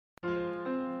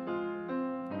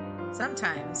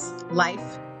Sometimes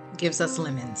life gives us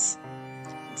lemons.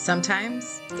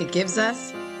 Sometimes it gives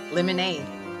us lemonade.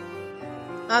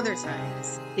 Other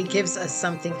times it gives us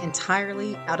something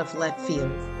entirely out of left field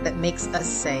that makes us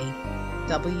say,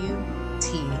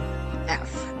 WTF.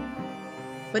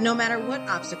 But no matter what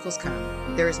obstacles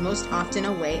come, there is most often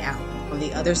a way out on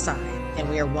the other side, and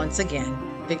we are once again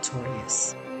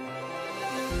victorious.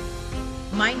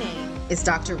 My name is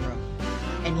Dr. Rowe,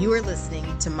 and you are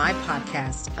listening to my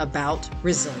podcast about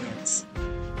resilience.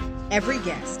 Every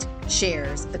guest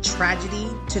shares a tragedy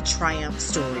to triumph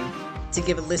story to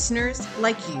give listeners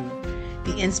like you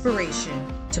the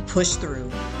inspiration to push through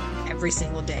every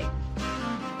single day.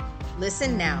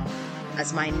 Listen now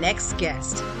as my next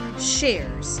guest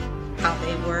shares how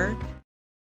they were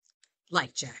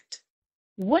life-jacked.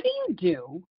 What do you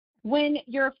do when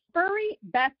your furry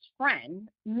best friend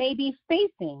may be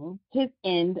facing his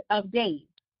end of days?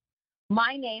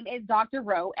 My name is Dr.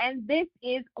 Rowe, and this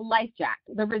is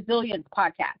LifeJacked, the Resilience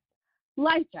Podcast.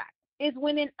 LifeJacked is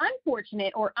when an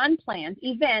unfortunate or unplanned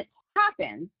event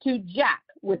happens to jack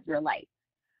with your life.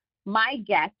 My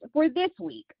guest for this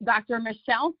week, Dr.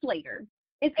 Michelle Slater,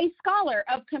 is a scholar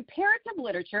of comparative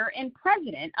literature and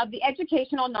president of the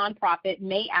educational nonprofit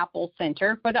Mayapple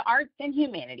Center for the Arts and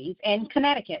Humanities in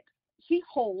Connecticut. She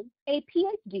holds a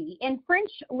PhD in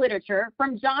French literature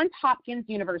from Johns Hopkins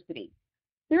University.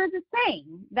 There is a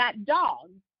saying that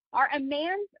dogs are a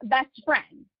man's best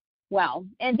friend. Well,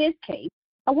 in this case,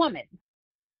 a woman.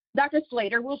 Dr.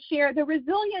 Slater will share the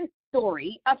resilient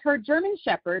story of her German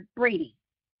Shepherd, Brady.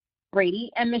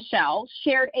 Brady and Michelle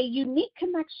shared a unique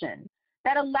connection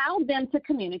that allowed them to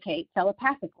communicate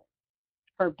telepathically.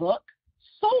 Her book,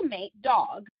 Soulmate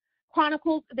Dog,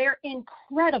 chronicles their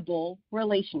incredible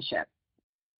relationship.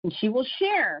 And she will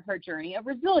share her journey of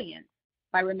resilience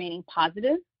by remaining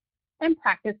positive and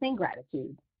practicing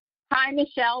gratitude. Hi,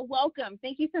 Michelle. Welcome.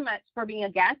 Thank you so much for being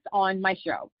a guest on my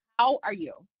show. How are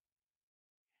you?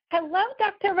 Hello,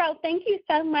 Dr. Rowe. Thank you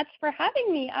so much for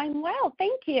having me. I'm well.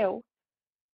 Thank you.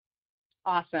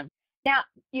 Awesome. Now,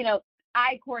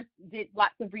 I, of course, did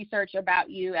lots of research about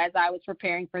you as I was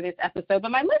preparing for this episode, but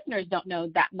my listeners don't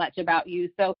know that much about you.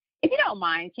 So if you don't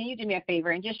mind, can you do me a favor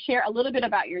and just share a little bit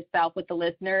about yourself with the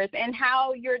listeners and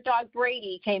how your dog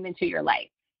Brady came into your life?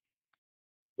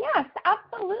 Yes,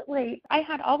 absolutely. I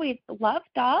had always loved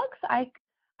dogs.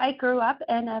 I grew up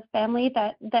in a family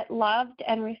that loved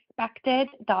and respected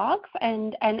dogs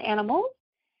and animals.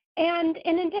 And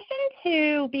in addition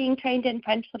to being trained in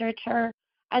French literature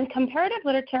and comparative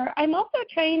literature, I'm also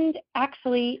trained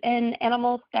actually in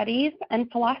animal studies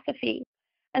and philosophy.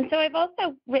 And so I've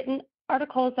also written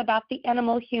articles about the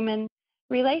animal-human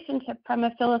relationship from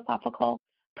a philosophical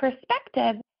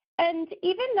perspective. And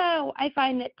even though I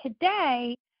find that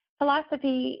today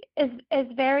philosophy is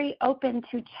very open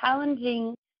to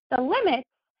challenging the limits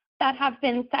that have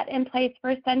been set in place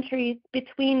for centuries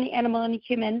between the animal and the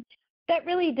human that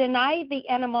really deny the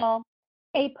animal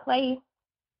a place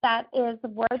that is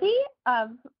worthy of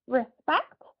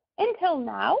respect until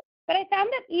now. But I found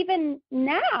that even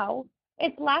now,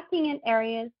 it's lacking in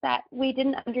areas that we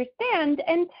didn't understand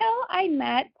until I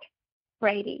met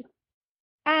Brady.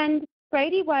 And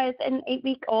Brady was an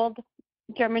 8-week-old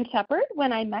German Shepherd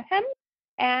when I met him.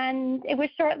 And it was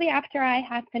shortly after I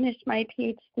had finished my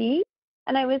PhD.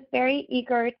 And I was very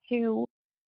eager to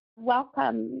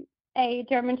welcome a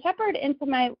German Shepherd into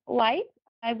my life.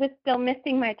 I was still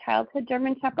missing my childhood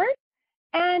German Shepherd.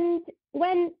 And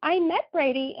when I met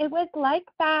Brady, it was like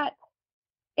that.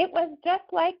 It was just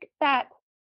like that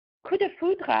coup de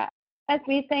foudre, as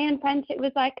we say in French. It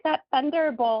was like that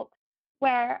thunderbolt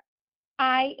where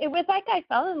it was like I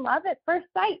fell in love at first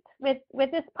sight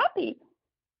with this puppy.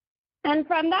 And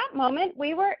from that moment,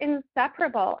 we were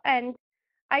inseparable. And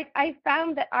I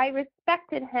found that I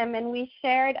respected him, and we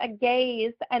shared a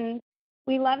gaze, and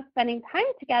we loved spending time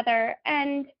together.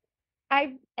 And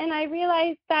I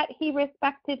realized that he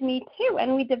respected me too,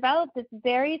 and we developed this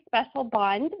very special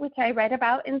bond, which I write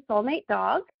about in Soulmate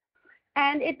Dog,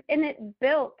 and it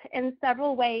built in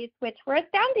several ways which were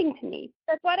astounding to me.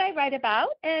 That's what I write about,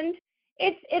 and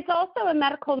it's also a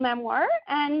medical memoir,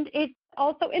 and it's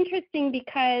also interesting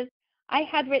because I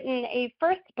had written a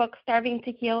first book, Starving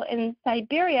to Heal in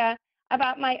Siberia,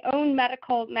 about my own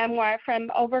medical memoir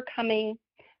from overcoming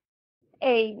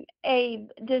a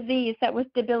disease that was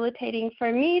debilitating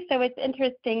for me. So it's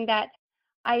interesting that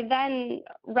I then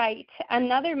write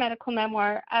another medical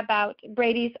memoir about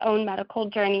Brady's own medical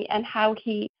journey and how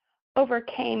he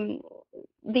overcame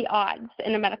the odds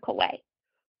in a medical way.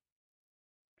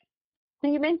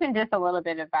 So you mentioned just a little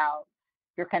bit about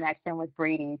your connection with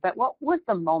Brady, but what was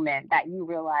the moment that you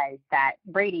realized that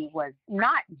Brady was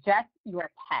not just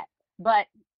your pet, but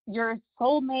your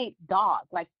soulmate dog?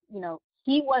 Like,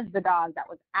 he was the dog that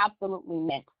was absolutely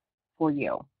meant for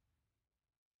you.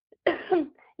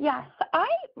 Yes, I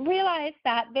realized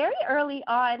that very early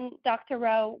on, Dr.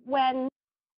 Rowe, when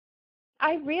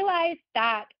I realized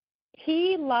that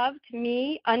he loved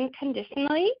me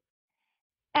unconditionally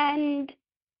and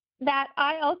that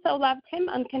I also loved him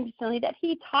unconditionally, that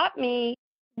he taught me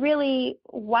really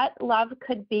what love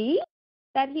could be,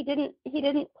 that he didn't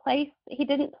place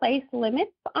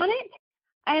limits on it.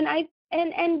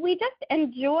 And we just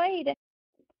enjoyed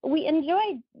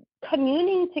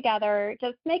communing together,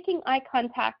 just making eye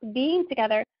contact, being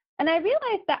together. And I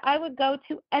realized that I would go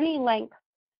to any length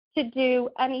to do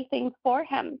anything for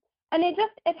him. And it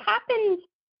happened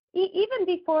even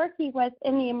before he was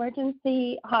in the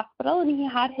emergency hospital and he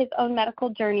had his own medical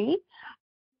journey.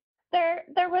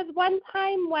 There was one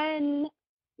time when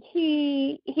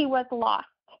he was lost,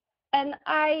 and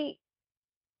I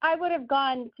would have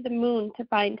gone to the moon to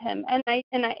find him, and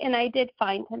I did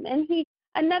find him. And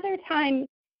another time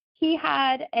he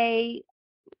had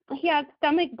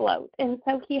stomach bloat, and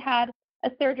so he had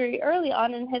a surgery early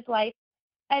on in his life,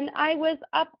 and I was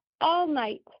up all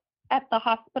night at the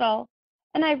hospital,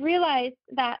 and I realized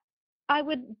that I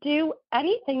would do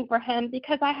anything for him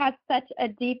because I had such a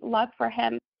deep love for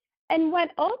him. And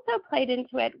what also played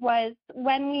into it was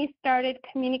when we started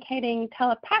communicating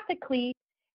telepathically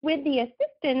with the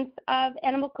assistance of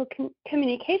animal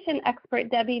communication expert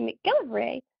Debbie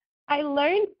McGillivray, I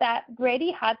learned that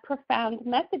Brady had profound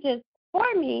messages for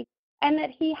me and that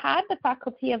he had the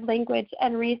faculty of language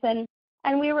and reason,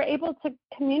 and we were able to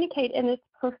communicate in this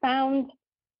profound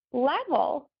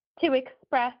level to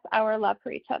express our love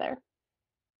for each other.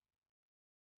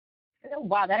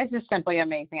 Wow, that is just simply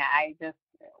amazing. I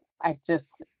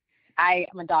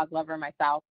am a dog lover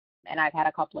myself, and I've had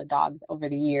a couple of dogs over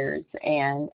the years,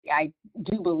 and I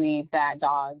do believe that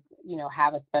dogs,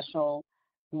 have a special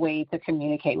way to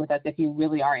communicate with us if you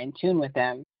really are in tune with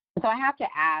them. So I have to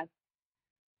ask,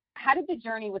 how did the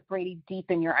journey with Brady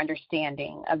deepen your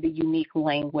understanding of the unique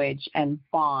language and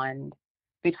bond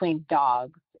between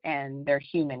dogs and their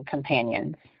human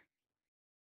companions?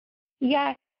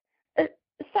 Yes.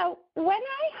 So when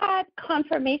I had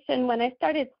confirmation, when I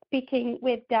started speaking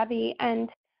with Debbie, and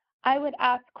I would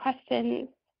ask questions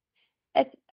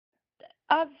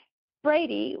of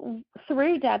Brady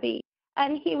through Debbie,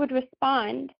 and he would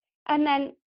respond. And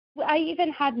then I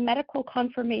even had medical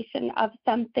confirmation of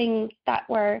some things that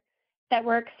were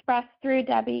expressed through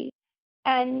Debbie.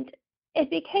 And it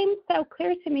became so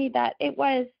clear to me that it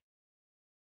was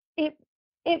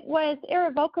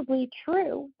irrevocably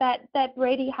true that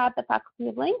Brady had the faculty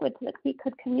of language, that he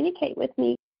could communicate with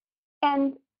me.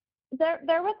 And there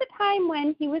was a time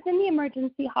when he was in the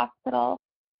emergency hospital,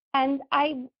 and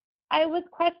I was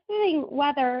questioning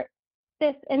whether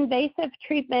this invasive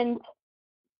treatment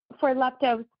for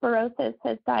leptospirosis,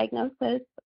 his diagnosis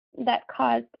that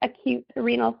caused acute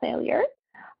renal failure,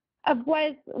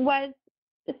 was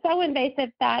so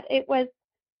invasive that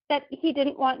he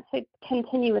didn't want to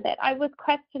continue with it. I was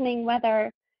questioning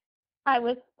whether I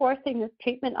was forcing this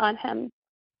treatment on him.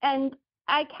 And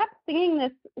I kept singing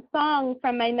this song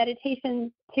from my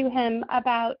meditations to him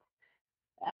about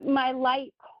my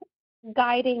light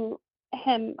guiding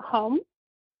him home.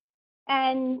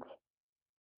 And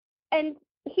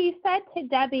he said to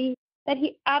Debbie that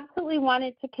he absolutely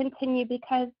wanted to continue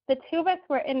because the two of us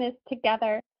were in this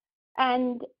together,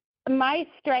 and my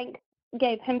strength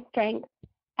gave him strength,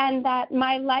 and that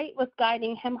my light was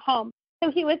guiding him home.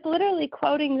 So he was literally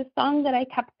quoting the song that I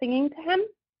kept singing to him.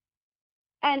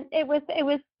 And it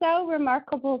was so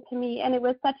remarkable to me, and it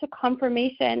was such a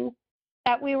confirmation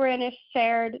that we were in a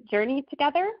shared journey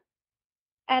together,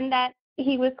 and that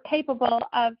he was capable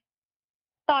of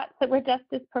thoughts that were just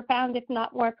as profound, if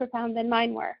not more profound, than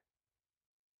mine were.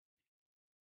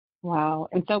 Wow.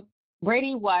 And so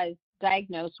Brady was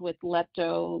diagnosed with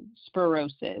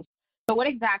leptospirosis. So what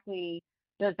exactly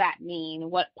does that mean?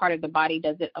 What part of the body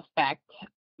does it affect?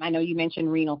 I know you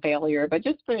mentioned renal failure, but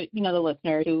just for the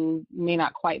listeners who may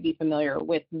not quite be familiar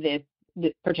with this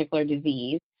particular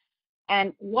disease,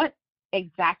 and what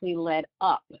exactly led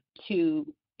up to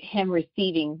him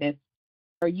receiving this,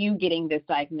 or you getting this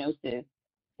diagnosis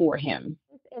for him?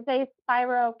 This is a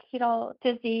spirochetal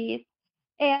disease,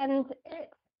 and it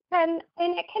can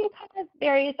cause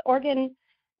various organ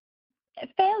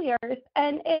failures,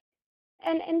 and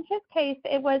in his case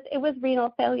it was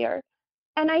renal failure.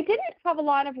 And I didn't have a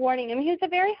lot of warning. I mean, he was a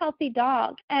very healthy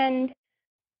dog, and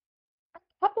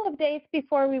couple of days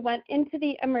before we went into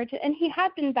the emergency, and he had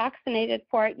been vaccinated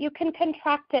for it. You can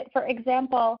contract it. For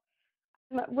example,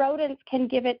 rodents can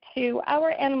give it to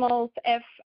our animals if,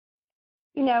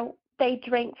 they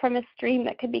drink from a stream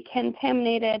that could be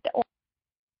contaminated, or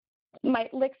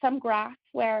might lick some grass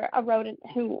where a rodent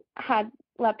who had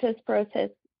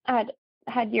leptospirosis had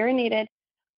urinated.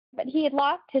 But he had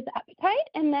lost his appetite,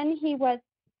 and then he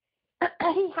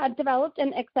had developed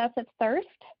an excessive thirst.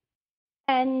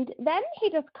 And then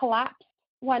he just collapsed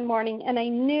one morning, and I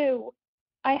knew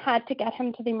I had to get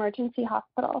him to the emergency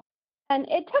hospital. And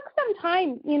it took some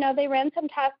time. They ran some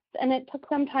tests, and it took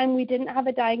some time. We didn't have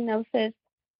a diagnosis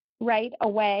right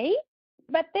away.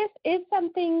 But this is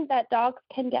something that dogs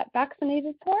can get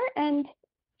vaccinated for, and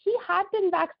he had been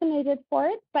vaccinated for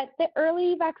it, but the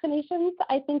early vaccinations,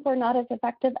 I think, were not as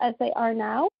effective as they are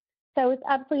now. So it's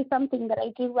absolutely something that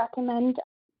I do recommend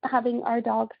having our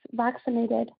dogs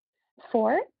vaccinated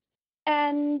for.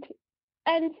 And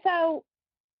so,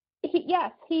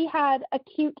 he had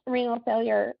acute renal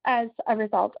failure as a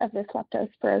result of this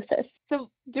leptospirosis. So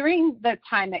during the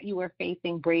time that you were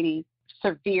facing Brady's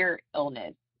severe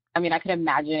illness, I mean, I could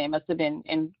imagine it must have been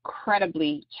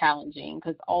incredibly challenging,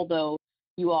 because although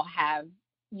you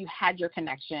had your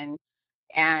connection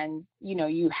and,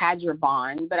 you had your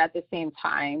bond, but at the same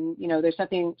time, there's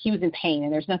nothing, he was in pain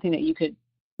and there's nothing that you could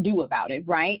do about it,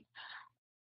 right?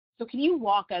 So can you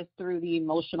walk us through the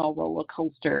emotional roller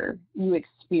coaster you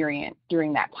experienced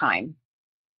during that time?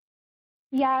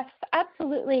 Yes,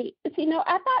 absolutely. At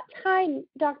that time,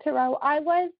 Dr. Rowe, I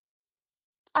was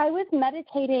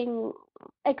meditating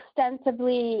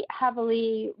extensively,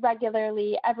 heavily,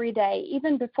 regularly every day,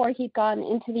 even before he'd gone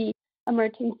into the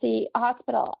emergency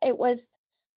hospital. I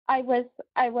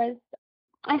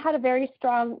had a very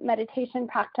strong meditation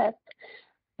practice,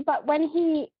 but when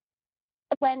he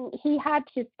had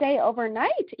to stay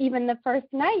overnight, even the first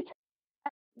night,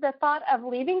 the thought of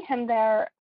leaving him there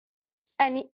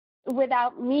and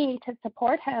without me to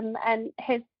support him, and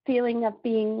his feeling of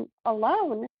being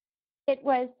alone, it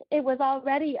was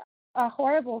already a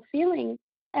horrible feeling.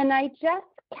 And I just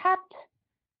kept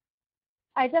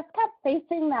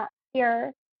facing that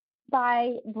fear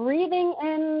by breathing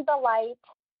in the light,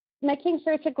 making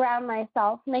sure to ground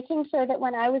myself, making sure that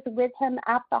when I was with him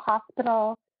at the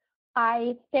hospital,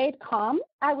 I stayed calm.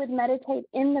 I would meditate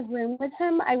in the room with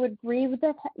him. I would breathe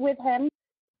with him.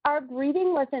 Our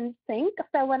breathing was in sync.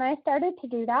 So when I started to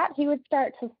do that, he would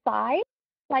start to sigh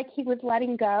like he was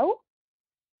letting go.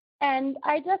 And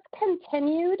I just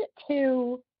continued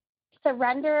to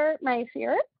surrender my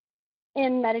fear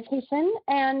in meditation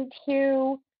and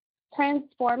to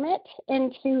transform it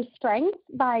into strength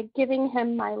by giving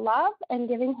him my love and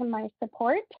giving him my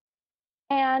support.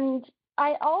 And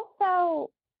I also,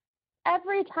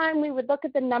 every time we would look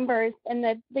at the numbers, and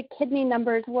the kidney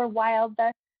numbers were wild,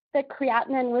 the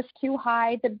creatinine was too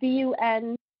high, the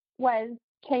BUN was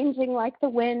changing like the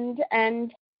wind,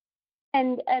 and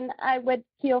I would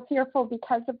feel fearful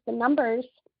because of the numbers.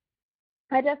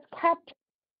 I just kept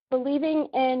believing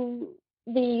in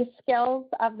the skills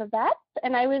of the vets,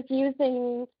 and I was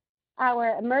using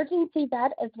our emergency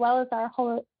vet as well as our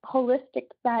holistic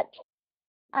vet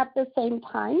at the same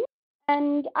time.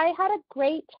 And I had a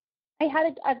great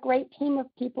team of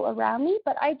people around me,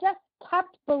 but I just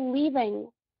kept believing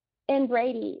in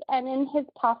Brady and in his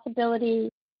possibility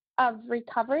of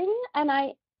recovering. And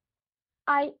I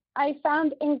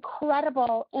found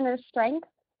incredible inner strength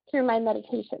through my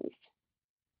meditations.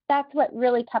 That's what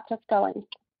really kept us going.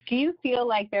 Do you feel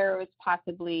like there was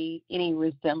possibly any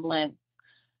resemblance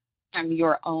from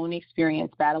your own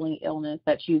experience battling illness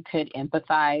that you could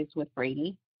empathize with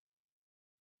Brady?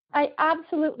 I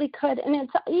absolutely could. And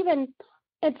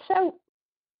it's so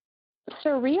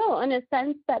surreal in a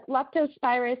sense that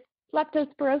leptospirosis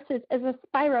is a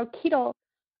spirochetal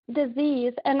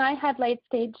disease, and I had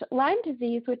late-stage Lyme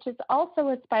disease, which is also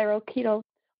a spirochetal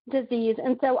disease.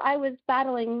 And so I was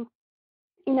battling,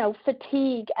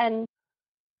 fatigue, and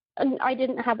I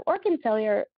didn't have organ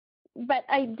failure, but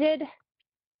I did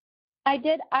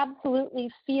absolutely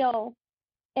feel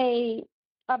a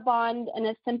bond and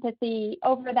a sympathy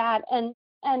over that. And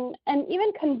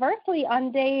even conversely,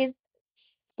 on days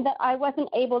that I wasn't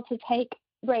able to take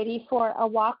Brady for a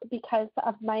walk because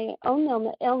of my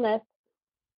own illness,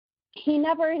 he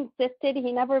never insisted,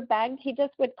 he never begged, he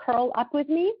just would curl up with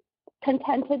me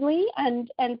contentedly and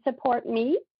support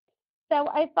me. So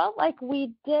I felt like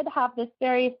we did have this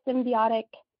very symbiotic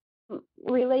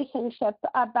relationship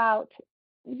about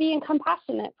being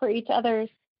compassionate for each other's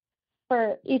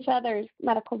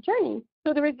medical journey.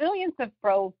 So the resilience of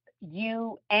both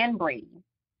you and Brady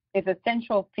is a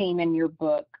central theme in your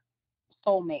book,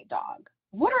 Soulmate Dog.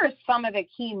 What are some of the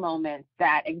key moments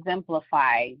that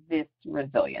exemplify this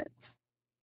resilience?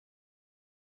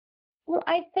 Well,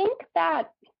 I think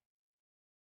that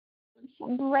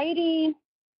Brady,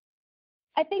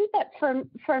 I think that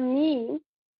for me,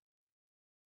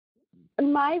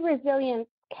 my resilience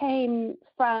came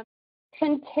from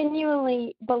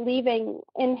continually believing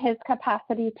in his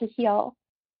capacity to heal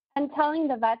and telling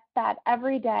the vets that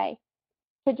every day,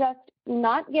 to just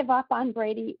not give up on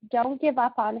Brady, don't give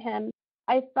up on him.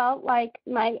 I felt like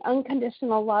my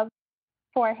unconditional love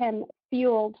for him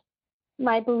fueled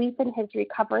my belief in his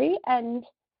recovery, and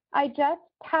I just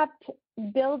kept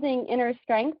building inner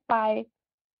strength by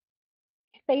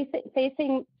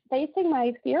facing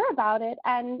my fear about it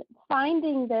and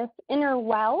finding this inner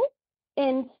well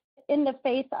in the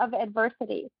face of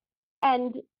adversity,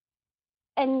 and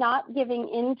not giving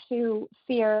into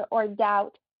fear or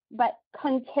doubt, but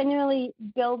continually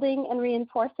building and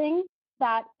reinforcing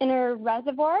that inner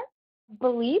reservoir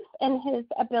belief in his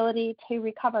ability to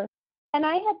recover. And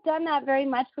I had done that very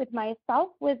much with myself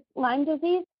with Lyme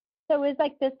disease. So it was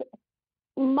like this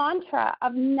mantra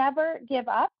of never give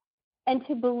up and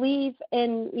to believe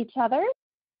in each other.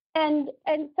 And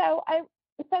so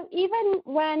even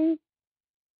when,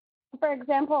 for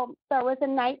example, there was a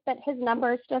night that his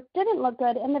numbers just didn't look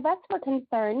good and the vets were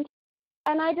concerned,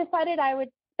 and I decided I would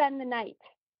spend the night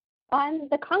on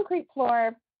the concrete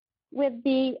floor with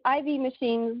the IV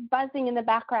machine buzzing in the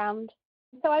background.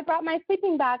 So I brought my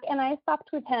sleeping bag and I slept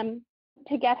with him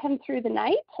to get him through the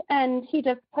night, and he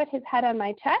just put his head on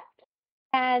my chest,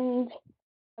 and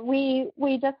we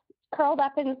just curled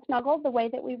up and snuggled the way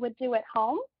that we would do at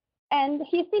home. And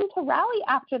he seemed to rally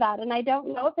after that. And I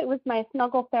don't know if it was my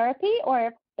snuggle therapy or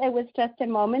if it was just a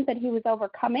moment that he was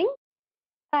overcoming.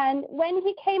 And when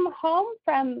he came home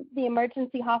from the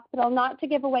emergency hospital, not to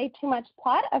give away too much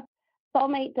plot of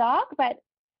Soulmate Dog, but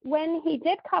when he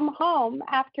did come home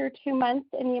after 2 months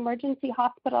in the emergency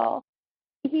hospital,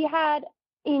 he had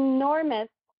enormous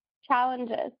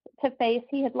challenges to face.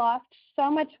 He had lost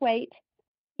so much weight.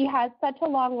 He had such a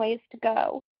long ways to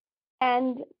go.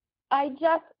 And I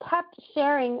just kept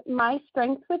sharing my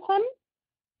strength with him,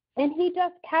 and he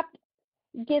just kept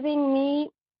giving me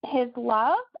his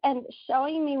love and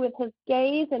showing me with his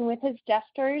gaze and with his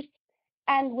gestures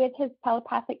and with his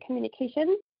telepathic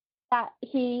communication that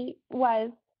he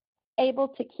was able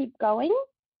to keep going.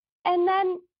 And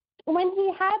then when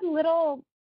he had little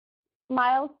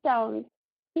milestones,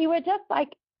 he would give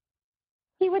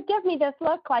me this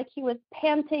look like he was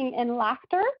panting in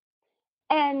laughter,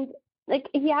 and like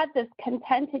he had this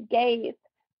contented gaze,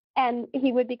 and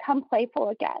he would become playful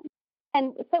again.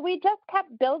 And so we just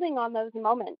kept building on those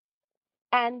moments,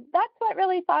 and that's what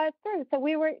really saw us through. So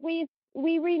we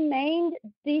remained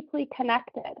deeply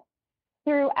connected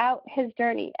throughout his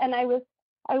journey, and I was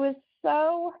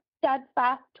so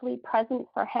steadfastly present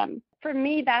for him. For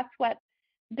me, that's what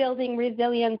building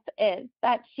resilience is,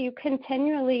 that you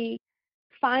continually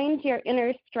find your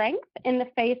inner strength in the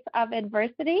face of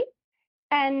adversity,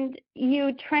 and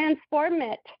you transform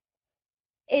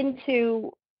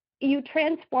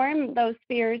those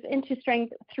fears into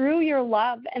strength through your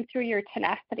love and through your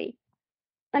tenacity.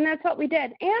 And that's what we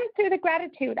did. And through the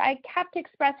gratitude. I kept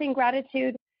expressing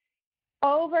gratitude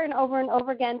over and over and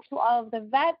over again to all of the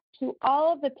vets, to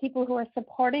all of the people who were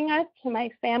supporting us, to my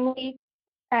family,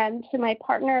 and to my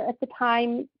partner at the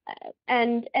time.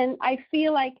 And I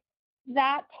feel like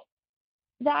that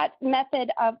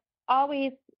method of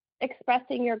always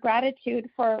expressing your gratitude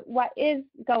for what is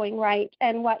going right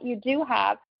and what you do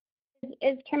have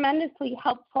is tremendously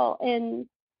helpful in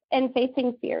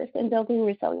facing fears and building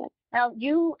resilience. Now,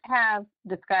 you have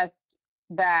discussed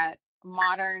that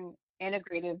modern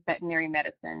integrative veterinary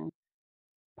medicine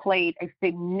played a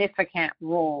significant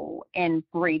role in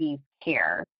Brady's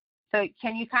care. So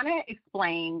can you kind of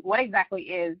explain what exactly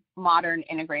is modern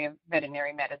integrative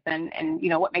veterinary medicine, and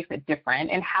what makes it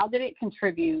different, and how did it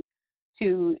contribute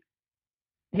to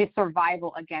his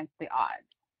survival against the odds?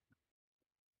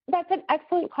 That's an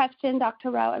excellent question,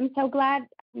 Dr. Rowe. I'm so glad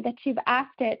that you've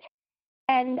asked it.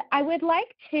 And I would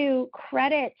like to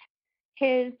credit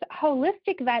his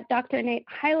holistic vet, Dr. Nate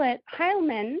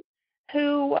Heilman,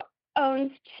 who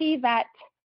owns Chi Vet,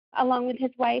 along with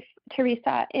his wife,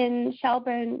 Teresa, in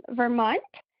Shelburne, Vermont.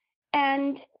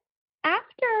 And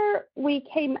after we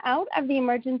came out of the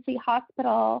emergency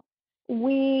hospital,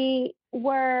 we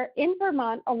were in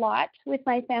Vermont a lot with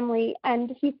my family,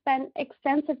 and he spent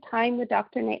extensive time with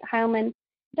Dr. Nate Heilman.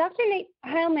 Dr. Nate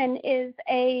Heilman is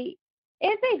a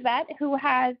vet who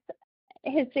has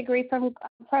his degree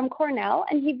from Cornell,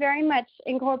 and he very much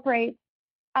incorporates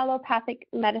allopathic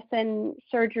medicine,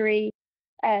 surgery,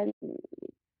 and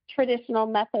traditional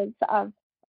methods of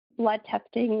blood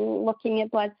testing, looking at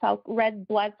red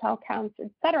blood cell counts,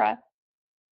 etc.,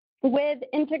 with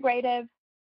integrative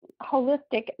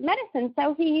holistic medicine.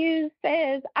 So he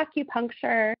uses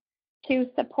acupuncture to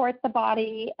support the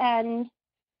body and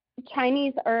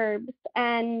Chinese herbs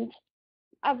and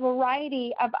a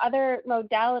variety of other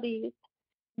modalities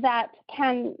that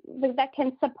can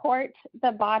support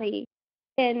the body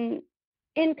in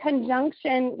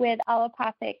conjunction with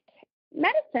allopathic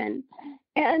medicine.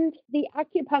 And the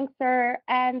acupuncture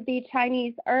and the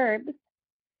Chinese herbs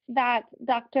that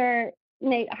Dr.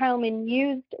 Nate Heilman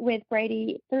used with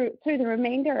Brady through the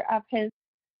remainder of his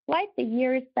life, the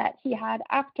years that he had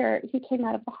after he came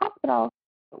out of the hospital,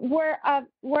 were of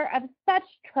such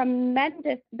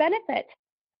tremendous benefit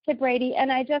to Brady.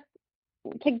 And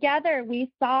together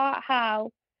we saw how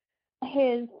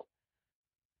his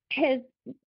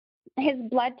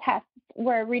blood tests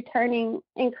were returning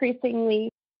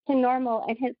increasingly to normal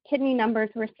and his kidney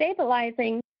numbers were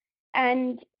stabilizing.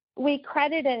 And we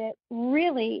credited it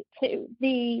really to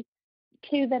the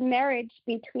marriage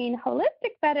between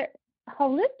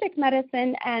holistic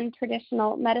medicine and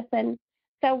traditional medicine.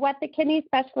 So what the kidney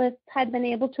specialists had been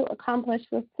able to accomplish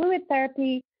with fluid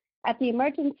therapy at the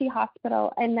emergency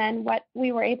hospital, and then what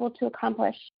we were able to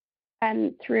accomplish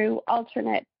through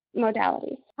alternate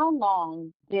modalities. How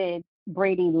long did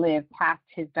Brady live past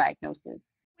his diagnosis?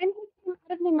 When he came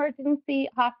out of the emergency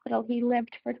hospital, he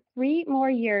lived for 3 more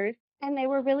years, and they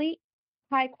were really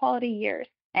high-quality years.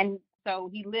 And so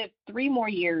he lived 3 more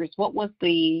years. What was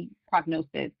the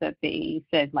prognosis that they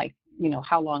said,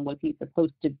 how long was he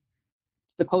supposedly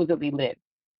live?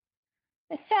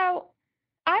 So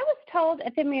I was told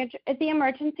at the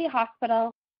emergency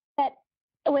hospital that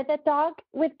with a dog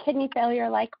with kidney failure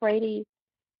like Brady,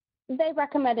 they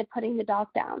recommended putting the dog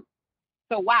down.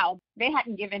 So, wow, they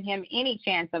hadn't given him any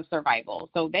chance of survival.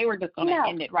 So they were just going to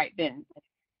end it right then.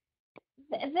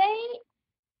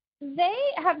 They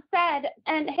have said,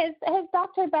 and his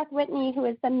Dr. Beth Whitney, who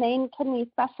is the main kidney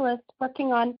specialist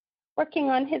working on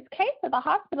his case at the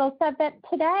hospital, said that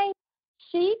today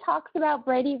she talks about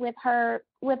Brady with her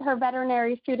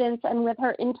veterinary students and with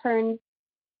her interns.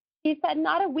 She said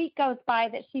not a week goes by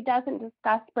that she doesn't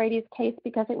discuss Brady's case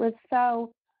because it was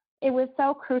so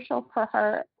crucial for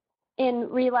her in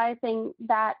realizing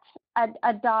that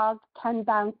a dog can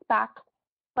bounce back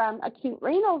from acute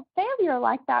renal failure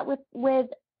like that with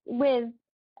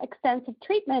extensive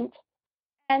treatment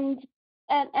and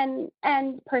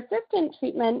persistent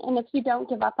treatment, and if you don't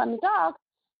give up on the dog.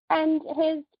 And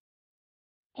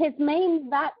his main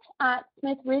vet at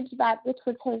Smith Ridge Vet, which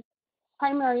was his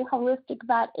primary holistic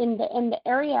vet in the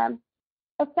area,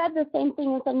 said the same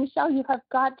thing and said, Michelle, you have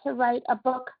got to write a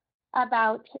book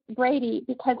about Brady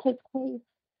because his case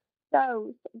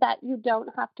shows that you don't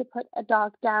have to put a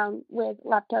dog down with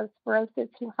leptospirosis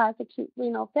who has acute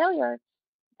renal failure.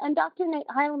 And Dr. Nate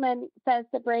Heilman says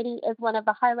that Brady is one of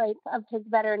the highlights of his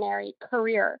veterinary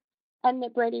career and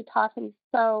that Brady taught him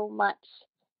so much.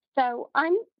 So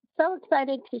I'm so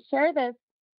excited to share this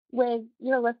with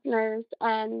your listeners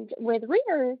and with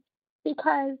readers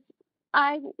because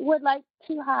I would like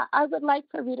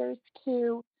for readers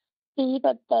to see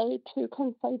that they too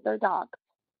can save their dogs,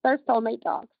 their soulmate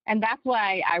dogs. And that's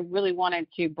why I really wanted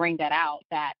to bring that out,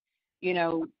 that,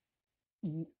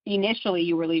 initially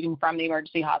you were leaving from the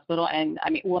emergency hospital and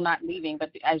not leaving, but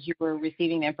as you were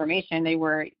receiving the information, they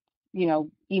were,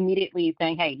 immediately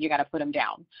saying, hey, you got to put him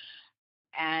down.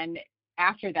 And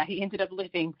after that, he ended up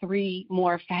living 3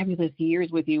 more fabulous years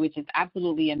with you, which is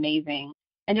absolutely amazing.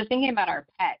 And just thinking about our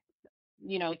pets,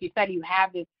 like you said, you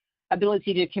have this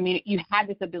ability to communicate. You had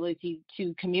this ability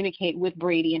to communicate with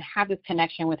Brady and have this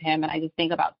connection with him. And I just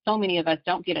think about so many of us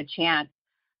don't get a chance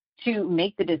to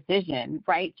make the decision,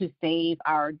 right, to save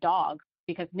our dogs,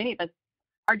 because many of us,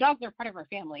 our dogs are part of our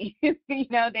family.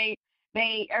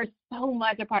 They are so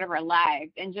much a part of our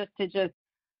lives, and just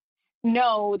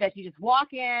know that you just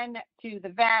walk in to the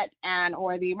vet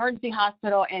or the emergency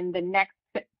hospital, and the next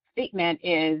statement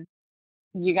is,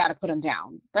 you got to put them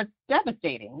down. That's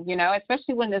devastating,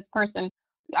 especially when especially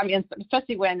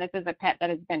when this is a pet that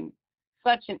has been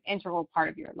such an integral part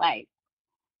of your life.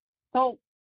 So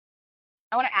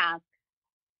I want to ask,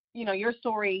 your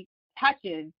story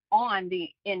touches on the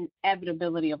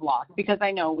inevitability of loss, because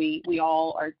I know we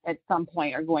all are at some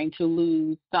point are going to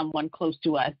lose someone close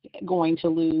to us, going to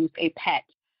lose a pet,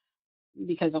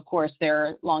 because of course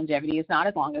their longevity is not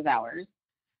as long as ours.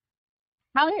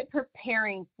 How did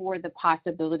preparing for the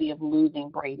possibility of losing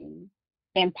Brady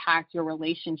impact your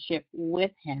relationship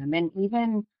with him? And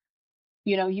even,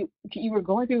 you were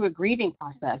going through a grieving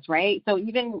process, right? So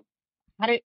even how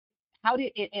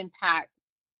did it impact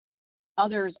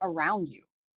others around you?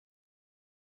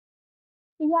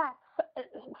 Yes.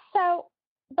 So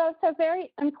those are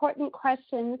very important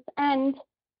questions. And,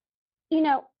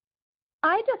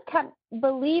 I just kept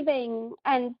believing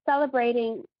and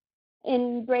celebrating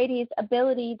in Brady's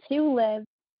ability to live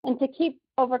and to keep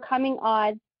overcoming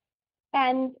odds.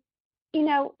 And,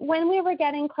 when we were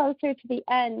getting closer to the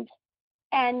end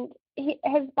and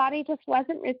his body just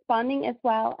wasn't responding as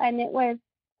well, and it was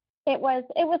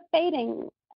fading,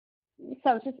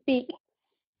 so to speak.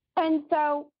 And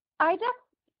so I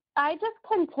just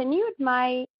continued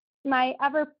my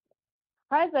ever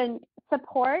present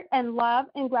support and love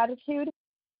and gratitude.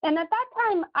 And at that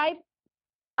time, I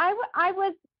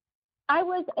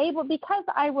was able, because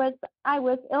I was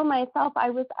ill myself. I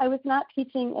was not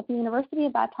teaching at the university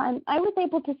at that time. I was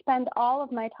able to spend all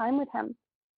of my time with him.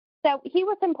 So he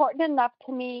was important enough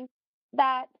to me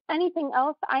that anything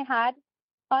else I had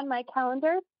on my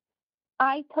calendar,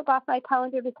 I took off my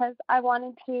calendar because I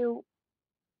wanted to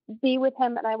be with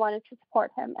him and I wanted to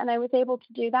support him, and I was able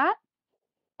to do that.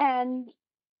 And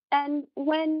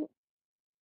when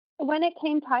it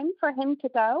came time for him to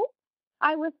go,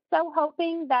 I was so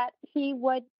hoping that he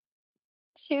would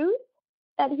choose,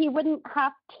 that he wouldn't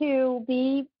have to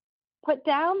be put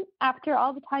down after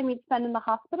all the time he'd spent in the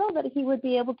hospital, that he would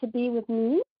be able to be with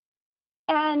me.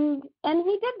 And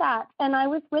he did that, and I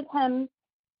was with him.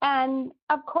 And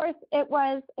of course, it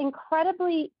was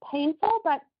incredibly painful,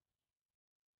 but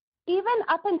even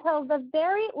up until the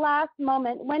very last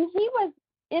moment, when he was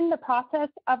in the process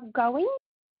of going,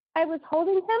 I was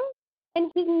holding him,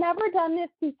 and he'd never done this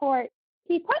before.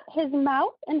 He put his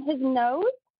mouth and his nose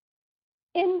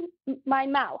in my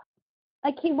mouth,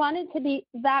 like he wanted to be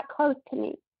that close to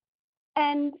me.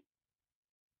 And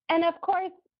of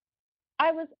course,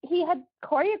 he had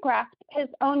choreographed his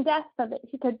own death so that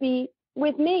he could be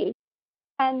with me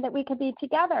and that we could be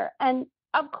together. And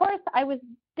of course, I was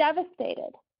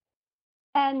devastated,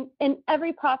 and in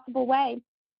every possible way.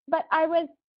 But I was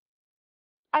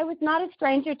not a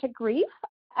stranger to grief.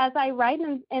 As I write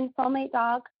in Soulmate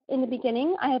Dog in the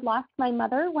beginning, I had lost my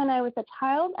mother when I was a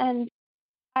child, and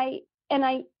I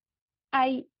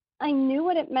knew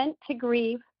what it meant to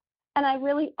grieve, and I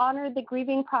really honored the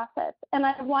grieving process. And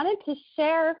I wanted to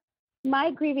share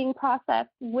my grieving process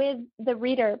with the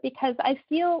reader, because I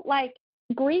feel like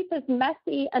grief is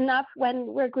messy enough when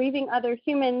we're grieving other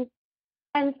humans,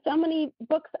 and so many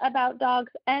books about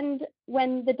dogs end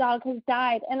when the dog has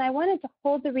died. And I wanted to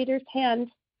hold the reader's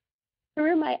hand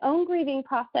through my own grieving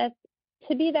process,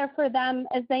 to be there for them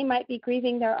as they might be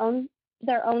grieving their own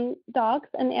dogs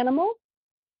and animals.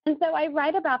 And so I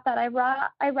write about that. I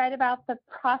write about the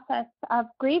process of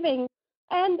grieving,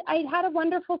 and I had a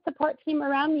wonderful support team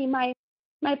around me.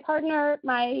 My partner,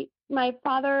 my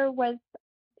father was,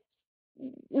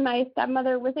 my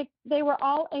stepmother was. They were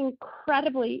all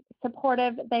incredibly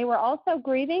supportive. They were also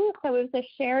grieving, so it was a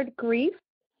shared grief,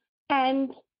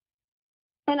 and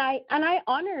I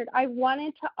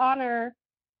wanted to honor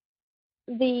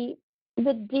the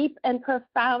deep and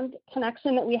profound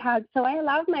connection that we had. So I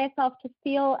allowed myself to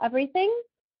feel everything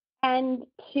and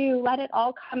to let it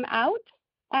all come out,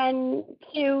 and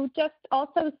to just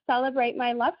also celebrate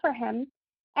my love for him.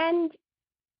 And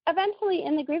eventually,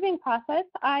 in the grieving process,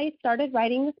 I started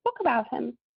writing this book about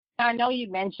him. I know you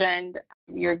mentioned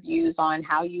your views on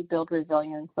how you build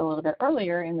resilience a little bit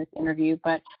earlier in this interview,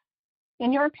 but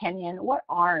in your opinion, what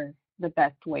are the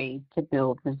best ways to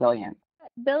build resilience?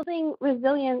 Building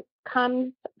resilience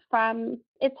comes from,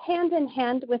 it's hand in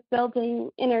hand with building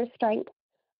inner strength.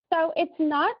 So it's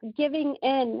not giving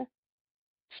in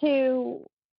to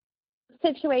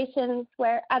situations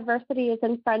where adversity is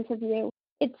in front of you.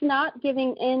 It's not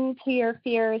giving in to your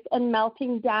fears and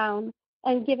melting down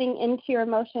and giving into your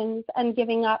emotions and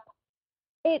giving up.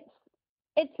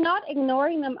 It's not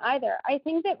ignoring them either. I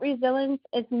think that resilience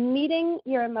is meeting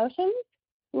your emotions,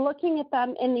 looking at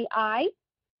them in the eye,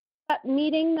 but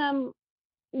meeting them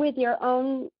with your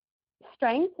own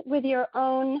strength, with your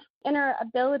own inner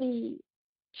ability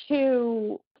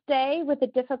to stay with a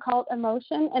difficult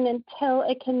emotion, and until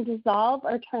it can dissolve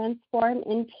or transform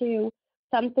into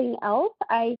something else.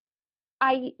 I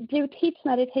do teach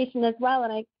meditation as well,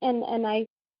 and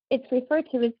it's referred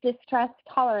to as distress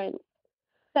tolerance.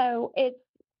 So it's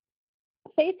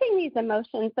facing these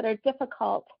emotions that are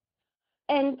difficult,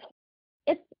 and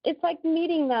it's like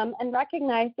meeting them and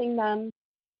recognizing them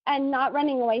and not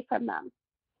running away from them.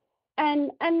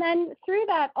 And then through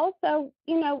that also,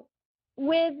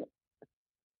 with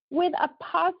a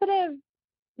positive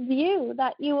view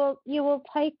that you will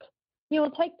take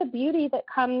the beauty that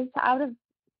comes out of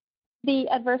the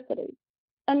adversity,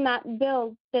 and that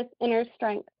builds this inner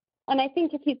strength. And I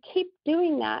think if you keep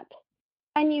doing that,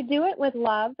 and you do it with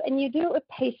love, and you do it with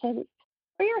patience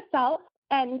for yourself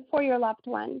and for your loved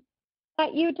one,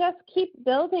 that you just keep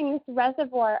building this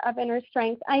reservoir of inner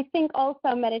strength. I think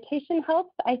also meditation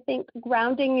helps. I think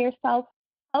grounding yourself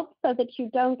helps so that you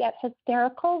don't get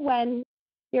hysterical when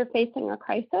you're facing a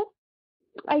crisis.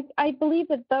 I believe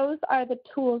that those are the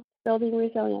tools building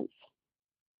resilience.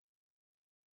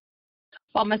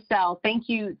 Well, Michelle, thank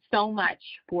you so much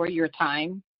for your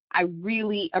time. I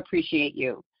really appreciate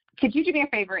you. Could you do me a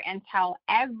favor and tell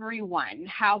everyone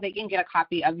how they can get a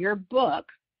copy of your book,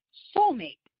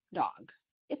 Soulmate Dog?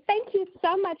 Thank you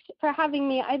so much for having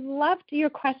me. I loved your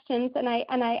questions, and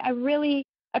I really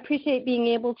appreciate being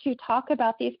able to talk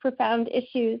about these profound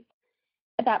issues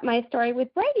that my story with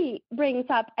Brady brings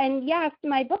up. And yes,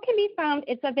 my book can be found.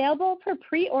 It's available for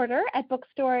pre-order at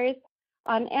bookstores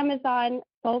on Amazon,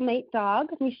 Soulmate Dog,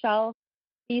 Michelle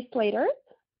B. Slater.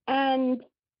 And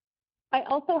I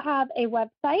also have a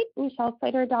website,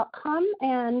 michelleslater.com,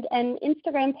 and an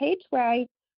Instagram page where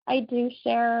I do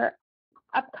share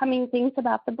upcoming things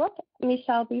about the book,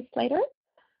 Michelle B. Slater.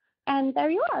 And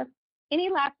there you are. Any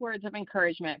last words of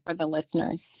encouragement for the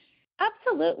listeners?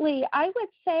 Absolutely. I would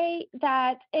say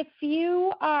that if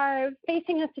you are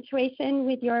facing a situation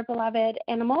with your beloved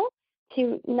animal,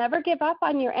 to never give up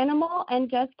on your animal and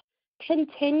just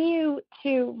continue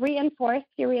to reinforce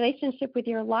your relationship with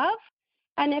your love.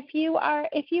 And if you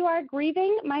are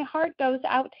grieving, my heart goes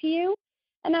out to you.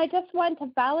 And I just want to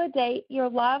validate your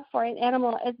love for an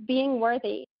animal as being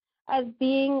worthy of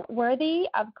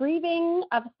grieving,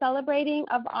 of celebrating,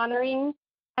 of honoring,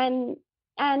 and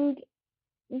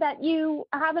that you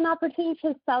have an opportunity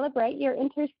to celebrate your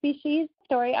interspecies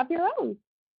story of your own.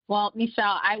 Well,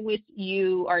 Michelle, I wish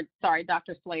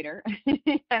Dr. Slater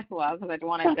as well, because I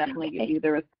want to definitely give you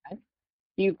the respect.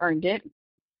 You've earned it.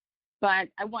 But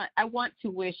I want to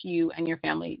wish you and your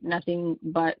family nothing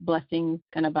but blessings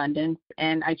and abundance.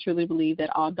 And I truly believe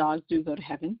that all dogs do go to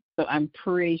heaven. So I'm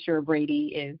pretty sure Brady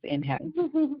is in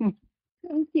heaven.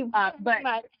 Thank you but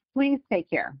much. Please take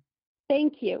care.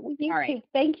 Thank you. You all right. too.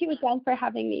 Thank you again for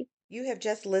having me. You have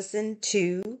just listened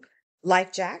to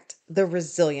Life Jacked, the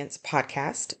Resilience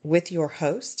Podcast with your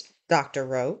host, Dr.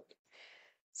 Rowe.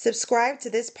 Subscribe to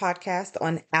this podcast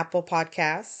on Apple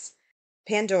Podcasts,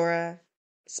 Pandora,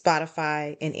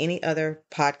 Spotify, and any other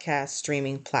podcast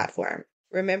streaming platform.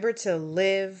 Remember to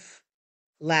live,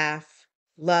 laugh,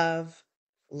 love,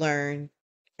 learn,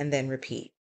 and then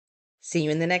repeat. See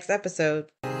you in the next episode.